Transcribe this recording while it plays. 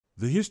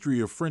The history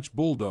of French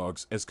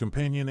Bulldogs as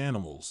companion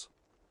animals.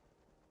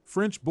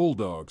 French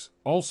Bulldogs,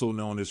 also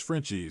known as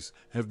Frenchies,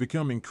 have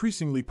become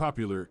increasingly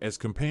popular as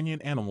companion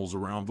animals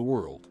around the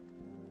world.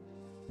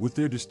 With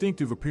their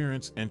distinctive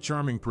appearance and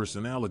charming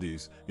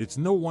personalities, it's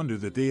no wonder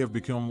that they have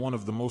become one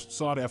of the most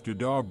sought-after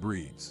dog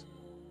breeds.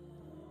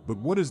 But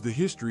what is the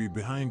history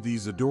behind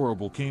these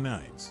adorable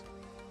canines?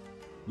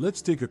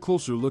 Let's take a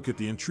closer look at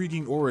the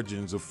intriguing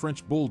origins of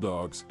French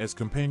Bulldogs as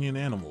companion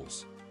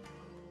animals.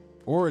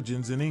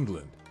 Origins in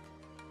England.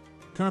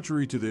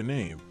 Contrary to their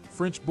name,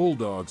 French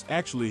Bulldogs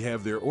actually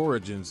have their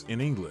origins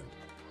in England.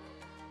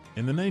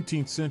 In the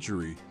 19th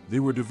century, they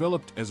were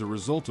developed as a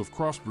result of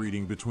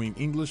crossbreeding between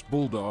English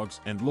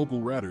Bulldogs and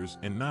local Ratters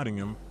in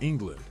Nottingham,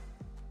 England.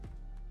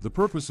 The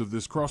purpose of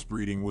this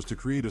crossbreeding was to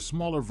create a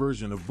smaller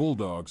version of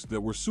Bulldogs that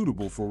were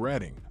suitable for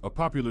ratting, a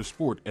popular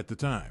sport at the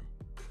time.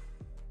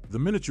 The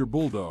miniature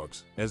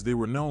Bulldogs, as they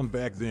were known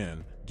back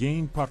then,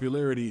 gained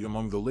popularity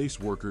among the lace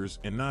workers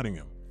in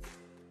Nottingham.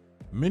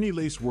 Many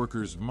lace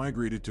workers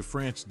migrated to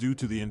France due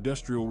to the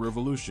Industrial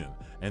Revolution,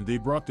 and they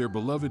brought their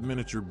beloved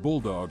miniature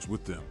Bulldogs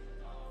with them.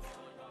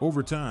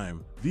 Over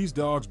time, these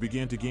dogs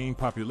began to gain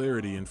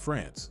popularity in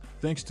France,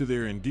 thanks to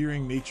their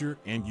endearing nature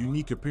and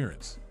unique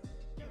appearance.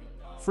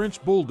 French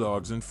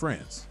Bulldogs in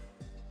France.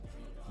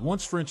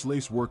 Once French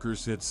lace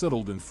workers had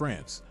settled in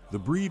France, the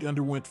breed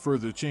underwent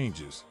further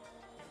changes.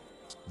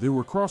 They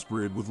were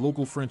crossbred with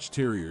local French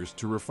Terriers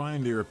to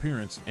refine their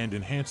appearance and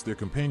enhance their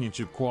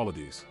companionship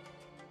qualities.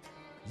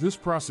 This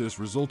process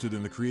resulted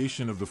in the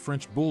creation of the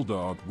French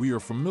Bulldog we are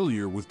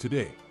familiar with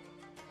today.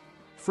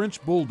 French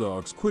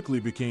Bulldogs quickly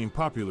became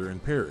popular in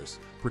Paris,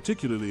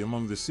 particularly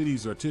among the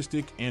city's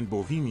artistic and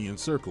bohemian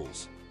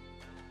circles.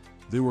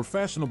 They were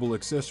fashionable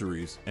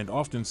accessories and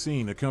often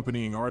seen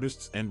accompanying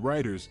artists and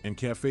writers in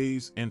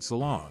cafes and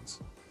salons.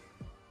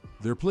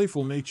 Their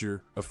playful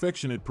nature,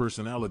 affectionate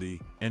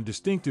personality, and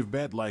distinctive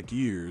bat-like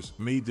ears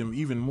made them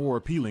even more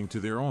appealing to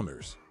their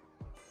owners.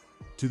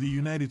 To the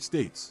United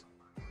States.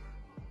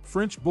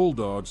 French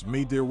Bulldogs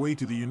made their way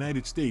to the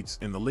United States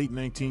in the late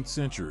 19th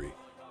century.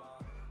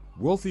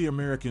 Wealthy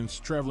Americans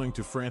traveling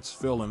to France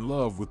fell in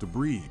love with the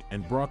breed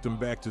and brought them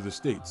back to the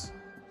States.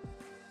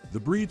 The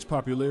breed's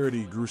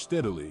popularity grew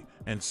steadily,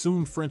 and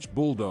soon French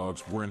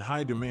Bulldogs were in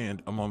high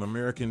demand among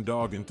American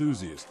dog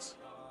enthusiasts.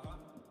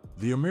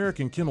 The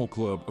American Kennel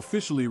Club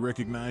officially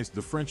recognized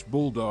the French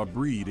Bulldog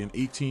breed in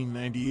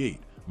 1898,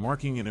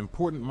 marking an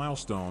important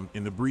milestone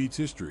in the breed's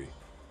history.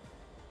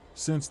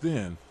 Since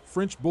then,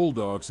 French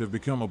Bulldogs have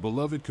become a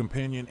beloved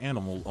companion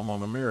animal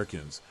among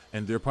Americans,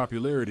 and their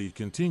popularity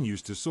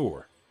continues to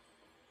soar.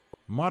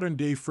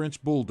 Modern-day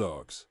French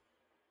Bulldogs.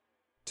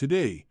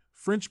 Today,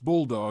 French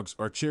Bulldogs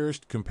are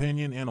cherished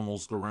companion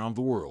animals around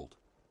the world.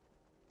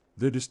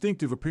 Their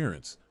distinctive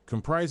appearance,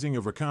 comprising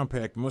of a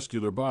compact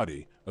muscular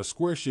body, a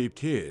square-shaped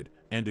head,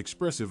 and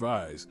expressive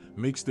eyes,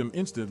 makes them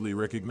instantly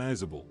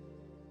recognizable.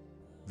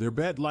 Their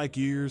bat-like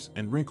ears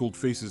and wrinkled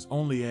faces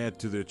only add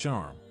to their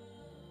charm.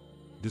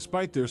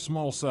 Despite their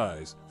small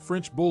size,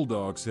 French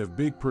Bulldogs have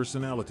big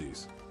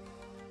personalities.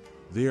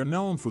 They are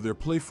known for their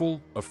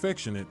playful,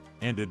 affectionate,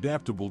 and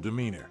adaptable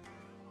demeanor.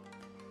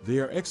 They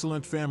are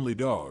excellent family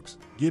dogs,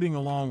 getting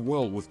along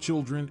well with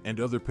children and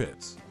other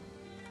pets.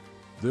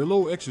 Their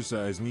low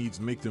exercise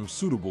needs make them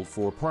suitable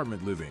for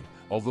apartment living,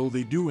 although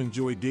they do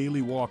enjoy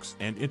daily walks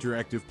and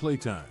interactive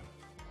playtime.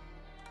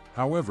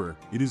 However,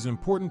 it is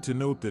important to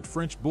note that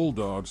French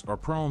Bulldogs are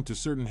prone to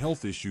certain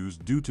health issues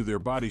due to their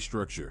body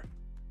structure.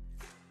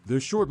 Their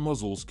short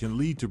muzzles can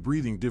lead to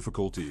breathing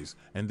difficulties,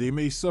 and they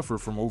may suffer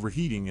from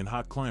overheating in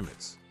hot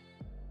climates.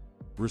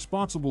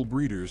 Responsible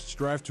breeders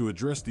strive to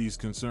address these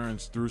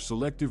concerns through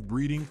selective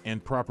breeding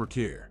and proper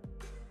care.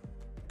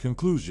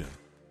 Conclusion.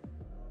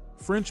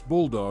 French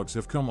Bulldogs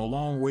have come a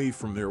long way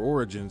from their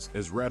origins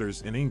as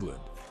Ratters in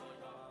England.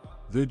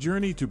 Their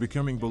journey to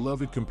becoming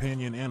beloved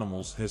companion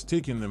animals has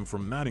taken them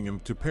from Nottingham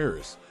to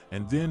Paris,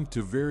 and then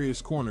to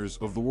various corners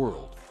of the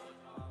world.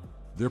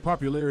 Their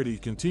popularity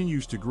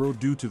continues to grow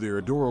due to their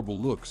adorable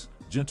looks,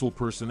 gentle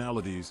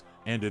personalities,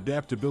 and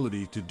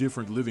adaptability to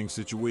different living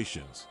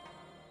situations.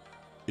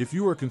 If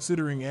you are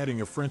considering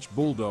adding a French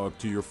Bulldog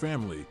to your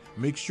family,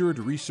 make sure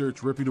to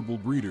research reputable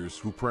breeders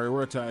who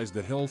prioritize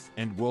the health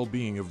and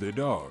well-being of their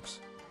dogs.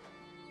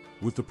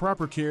 With the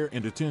proper care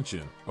and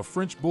attention, a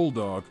French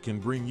Bulldog can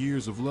bring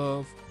years of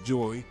love,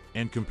 joy,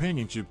 and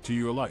companionship to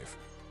your life.